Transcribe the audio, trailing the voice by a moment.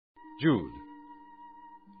Jude.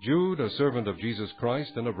 Jude, a servant of Jesus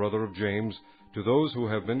Christ and a brother of James, to those who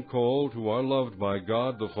have been called, who are loved by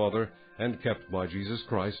God the Father and kept by Jesus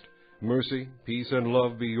Christ, mercy, peace, and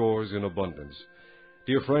love be yours in abundance.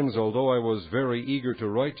 Dear friends, although I was very eager to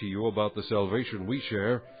write to you about the salvation we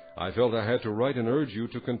share, I felt I had to write and urge you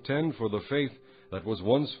to contend for the faith that was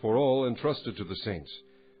once for all entrusted to the saints.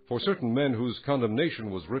 For certain men whose condemnation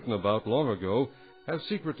was written about long ago have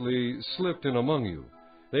secretly slipped in among you.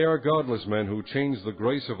 They are godless men who change the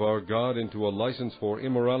grace of our God into a license for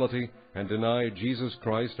immorality and deny Jesus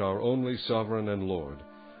Christ, our only sovereign and Lord.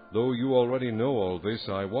 Though you already know all this,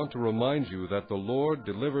 I want to remind you that the Lord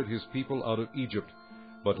delivered his people out of Egypt,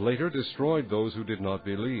 but later destroyed those who did not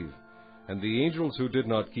believe. And the angels who did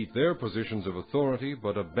not keep their positions of authority,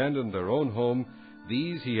 but abandoned their own home,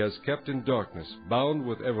 these he has kept in darkness, bound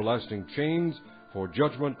with everlasting chains for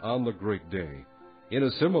judgment on the great day. In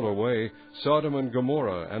a similar way, Sodom and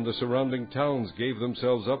Gomorrah and the surrounding towns gave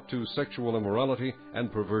themselves up to sexual immorality and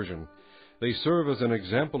perversion. They serve as an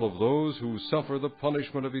example of those who suffer the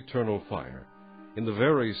punishment of eternal fire. In the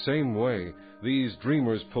very same way, these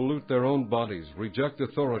dreamers pollute their own bodies, reject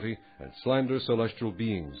authority, and slander celestial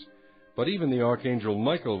beings. But even the archangel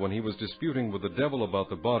Michael, when he was disputing with the devil about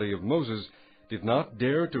the body of Moses, did not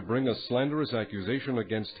dare to bring a slanderous accusation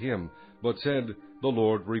against him, but said, "The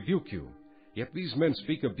Lord rebuke you." Yet these men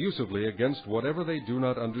speak abusively against whatever they do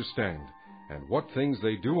not understand, and what things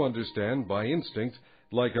they do understand by instinct,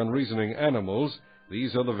 like unreasoning animals,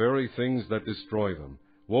 these are the very things that destroy them.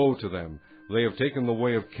 Woe to them! They have taken the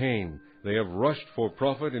way of Cain. They have rushed for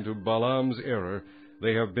profit into Balaam's error.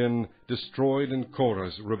 They have been destroyed in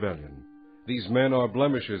Korah's rebellion. These men are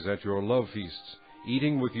blemishes at your love feasts,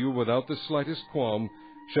 eating with you without the slightest qualm,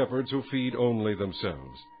 shepherds who feed only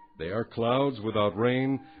themselves. They are clouds without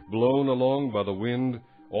rain, blown along by the wind,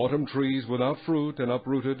 autumn trees without fruit and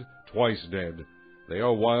uprooted, twice dead. They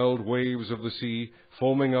are wild waves of the sea,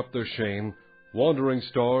 foaming up their shame, wandering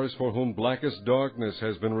stars for whom blackest darkness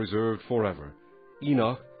has been reserved forever.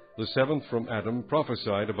 Enoch, the seventh from Adam,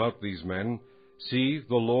 prophesied about these men, "See,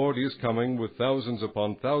 the Lord is coming with thousands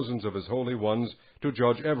upon thousands of his holy ones to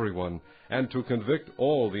judge everyone, and to convict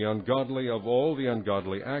all the ungodly of all the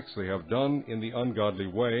ungodly acts they have done in the ungodly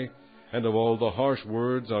way, and of all the harsh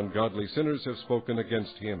words ungodly sinners have spoken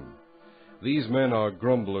against him." These men are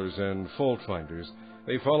grumblers and fault-finders.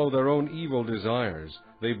 They follow their own evil desires.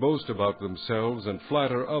 They boast about themselves and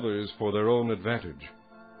flatter others for their own advantage.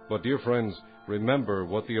 But, dear friends, remember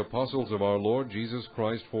what the apostles of our Lord Jesus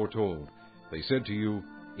Christ foretold. They said to you,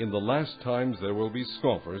 "In the last times there will be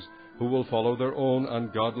scoffers, who will follow their own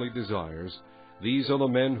ungodly desires. These are the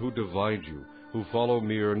men who divide you, who follow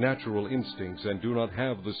mere natural instincts and do not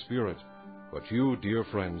have the Spirit. But you, dear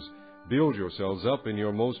friends, build yourselves up in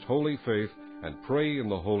your most holy faith and pray in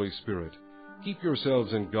the Holy Spirit. Keep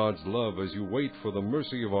yourselves in God's love as you wait for the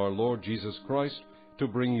mercy of our Lord Jesus Christ to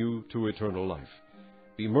bring you to eternal life.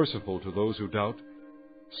 Be merciful to those who doubt.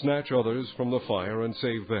 Snatch others from the fire and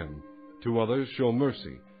save them. To others show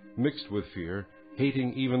mercy, mixed with fear,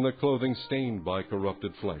 hating even the clothing stained by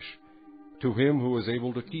corrupted flesh. To him who is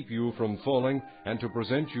able to keep you from falling and to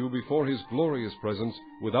present you before his glorious presence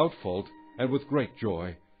without fault and with great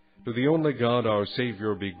joy, to the only God our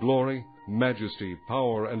Savior be glory, majesty,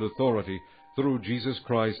 power, and authority through Jesus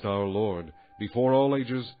Christ our Lord, before all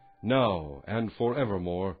ages, now and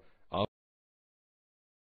forevermore.